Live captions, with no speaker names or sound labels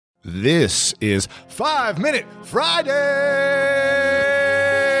This is 5 Minute Friday!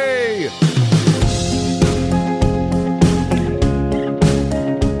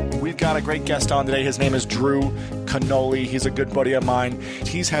 We've got a great guest on today. His name is Drew Canole. He's a good buddy of mine.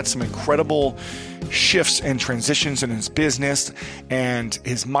 He's had some incredible shifts and transitions in his business and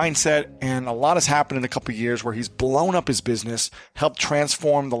his mindset, and a lot has happened in a couple of years where he's blown up his business, helped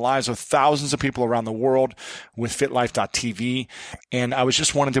transform the lives of thousands of people around the world with FitLife.tv. And I was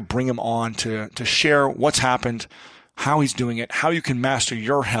just wanting to bring him on to share what's happened, how he's doing it, how you can master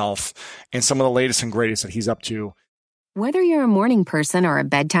your health, and some of the latest and greatest that he's up to. Whether you're a morning person or a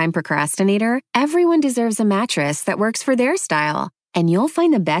bedtime procrastinator, everyone deserves a mattress that works for their style. And you'll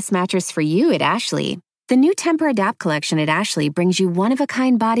find the best mattress for you at Ashley. The new Tempur-Adapt collection at Ashley brings you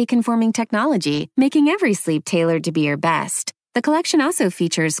one-of-a-kind body-conforming technology, making every sleep tailored to be your best. The collection also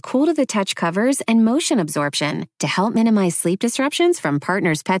features cool-to-the-touch covers and motion absorption to help minimize sleep disruptions from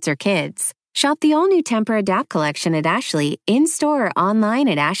partners, pets, or kids. Shop the all-new Tempur-Adapt collection at Ashley, in-store or online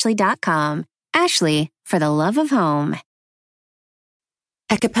at ashley.com. Ashley, for the love of home.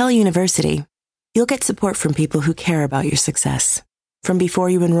 At Capella University, you'll get support from people who care about your success. From before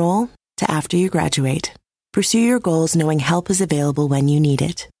you enroll to after you graduate, pursue your goals knowing help is available when you need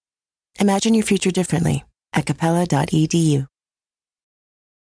it. Imagine your future differently at capella.edu.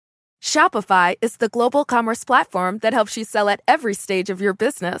 Shopify is the global commerce platform that helps you sell at every stage of your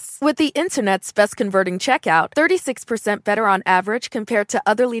business. With the internet's best converting checkout, 36% better on average compared to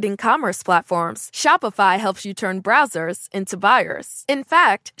other leading commerce platforms, Shopify helps you turn browsers into buyers. In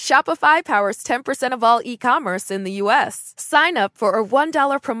fact, Shopify powers 10% of all e-commerce in the U.S. Sign up for a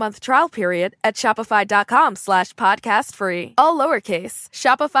 $1 per month trial period at shopify.com/podcast free. All lowercase,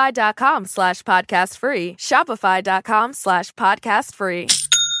 shopify.com/podcast free, shopify.com/podcast free.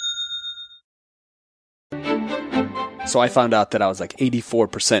 So I found out that I was like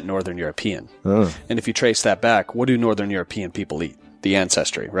 84% Northern European. And if you trace that back, what do Northern European people eat? The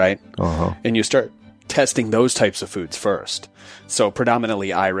ancestry, right? And you start testing those types of foods first. So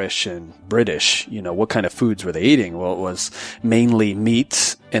predominantly Irish and British, what kind of foods were they eating? Well, it was mainly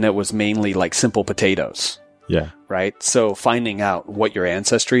meats, and it was mainly like simple potatoes. Yeah. Right? So finding out what your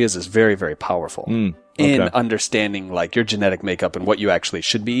ancestry is very, very powerful in understanding like your genetic makeup and what you actually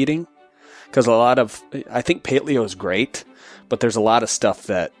should be eating. Because I think paleo is great, but there's a lot of stuff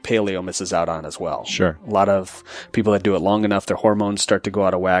that paleo misses out on as well. Sure. A lot of people that do it long enough, their hormones start to go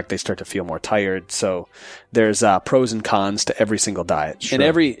out of whack. They start to feel more tired. So there's pros and cons to every single diet. Sure.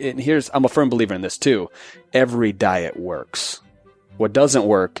 And I'm a firm believer in this too. Every diet works. What doesn't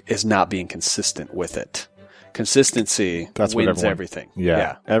work is not being consistent with it. Consistency wins everything.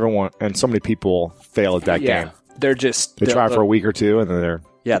 Yeah. Everyone, and so many people fail at that game. They try for a week or two, and then they're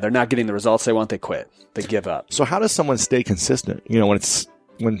not getting the results they want. They quit. They give up. So how does someone stay consistent? When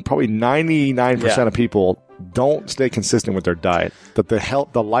probably 99% of people don't stay consistent with their diet,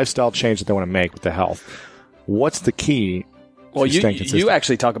 the lifestyle change that they want to make with the health. What's the key? Well, you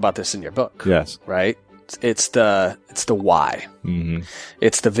actually talk about this in your book. Yes. Right? It's the why. Mm-hmm.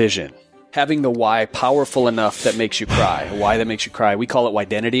 It's the vision. Having the why powerful enough that makes you cry. A why that makes you cry. We call it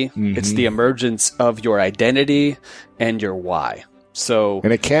identity. Mm-hmm. It's the emergence of your identity and your why.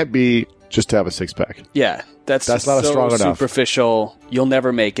 And it can't be just to have a six-pack. Yeah. That's not strong enough. Superficial. You'll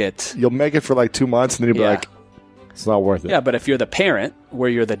never make it. You'll make it for like 2 months, and then you'll be like, it's not worth it. Yeah, but if you're the parent, where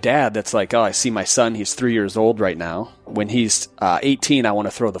you're the dad that's like, oh, I see my son, he's 3 years old right now. When he's 18, I want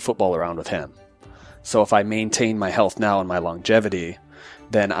to throw the football around with him. So if I maintain my health now and my longevity,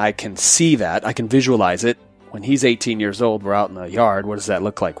 then I can see that. I can visualize it. When he's 18 years old, we're out in the yard. What does that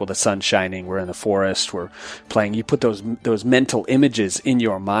look like? Well, the sun's shining. We're in the forest. We're playing. You put those mental images in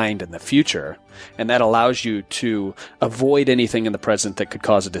your mind in the future, and that allows you to avoid anything in the present that could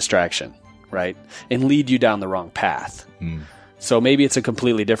cause a distraction, right? And lead you down the wrong path. So maybe it's a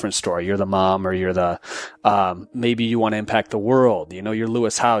completely different story. You're the mom, or you're the, maybe you want to impact the world. You're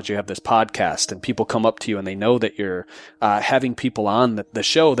Lewis Howes, you have this podcast, and people come up to you and they know that you're having people on the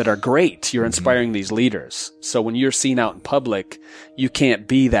show that are great. You're inspiring these leaders. So when you're seen out in public, you can't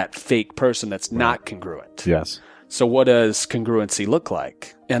be that fake person that's not congruent. Yes. So what does congruency look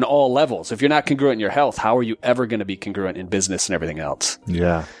like in all levels? If you're not congruent in your health, how are you ever going to be congruent in business and everything else?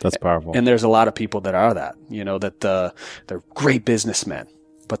 Yeah, that's powerful. And there's a lot of people that are that, that they're great businessmen,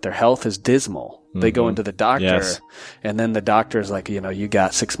 but their health is dismal. They go into the doctor, and then the doctor's like, you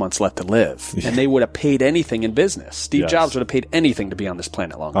got 6 months left to live. And they would have paid anything in business. Steve Jobs would have paid anything to be on this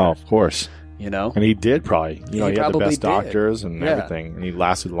planet longer. Oh, of course. And he did probably. He had the best did. doctors and everything, and he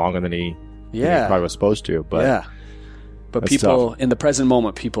lasted longer than he probably was supposed to. But But That's people, tough. in the present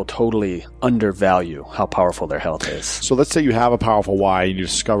moment, people totally undervalue how powerful their health is. So let's say you have a powerful why, and you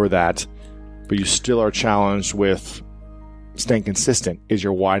discover that, but you still are challenged with staying consistent. Is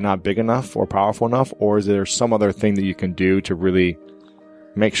your why not big enough or powerful enough? Or is there some other thing that you can do to really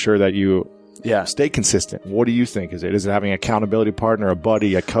make sure that you stay consistent? What do you think? Is it having an accountability partner, a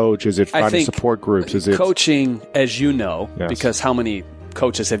buddy, a coach? Is it finding support groups? Is it coaching, as you know, Yes. because how many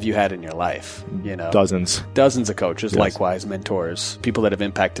coaches have you had in your life? You know, Dozens of coaches, likewise mentors, people that have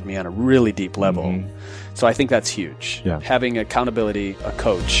impacted me on a really deep level. So I think that's huge. Yeah. Having accountability, a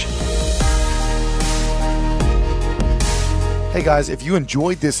coach. Hey guys, if you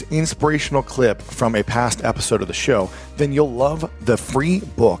enjoyed this inspirational clip from a past episode of the show, then you'll love the free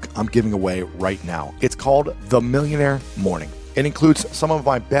book I'm giving away right now. It's called The Millionaire Morning. It includes some of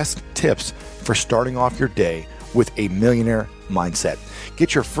my best tips for starting off your day with a millionaire mindset.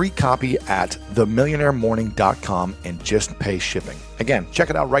 Get your free copy at themillionairemorning.com and just pay shipping. Again, check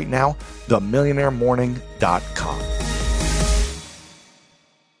it out right now, themillionairemorning.com.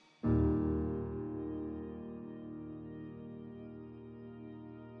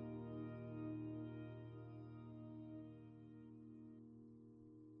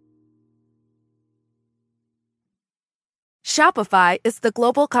 Shopify is the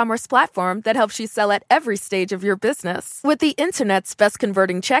global commerce platform that helps you sell at every stage of your business. With the internet's best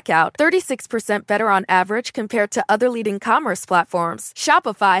converting checkout, 36% better on average compared to other leading commerce platforms,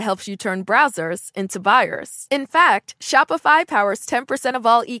 Shopify helps you turn browsers into buyers. In fact, Shopify powers 10% of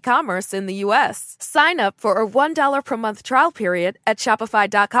all e-commerce in the U.S. Sign up for a $1 per month trial period at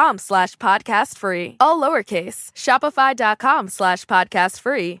shopify.com/podcast free. All lowercase, shopify.com/podcast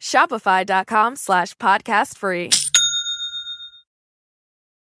free, shopify.com/podcast free.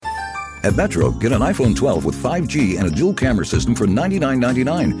 At Metro, get an iPhone 12 with 5G and a dual camera system for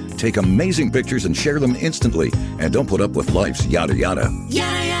 $99.99. Take amazing pictures and share them instantly. And don't put up with life's yada yada.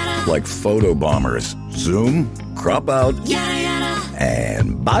 Yada yada. Like photo bombers. Zoom, crop out, Yada yada.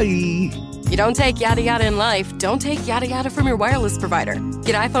 and bye. You don't take yada yada in life, don't take yada yada from your wireless provider.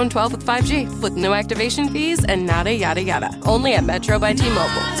 Get iPhone 12 with 5G with no activation fees and nada yada yada. Only at Metro by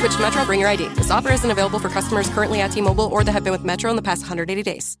T-Mobile. Switch to Metro, bring your ID. This offer isn't available for customers currently at T-Mobile or that have been with Metro in the past 180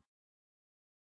 days.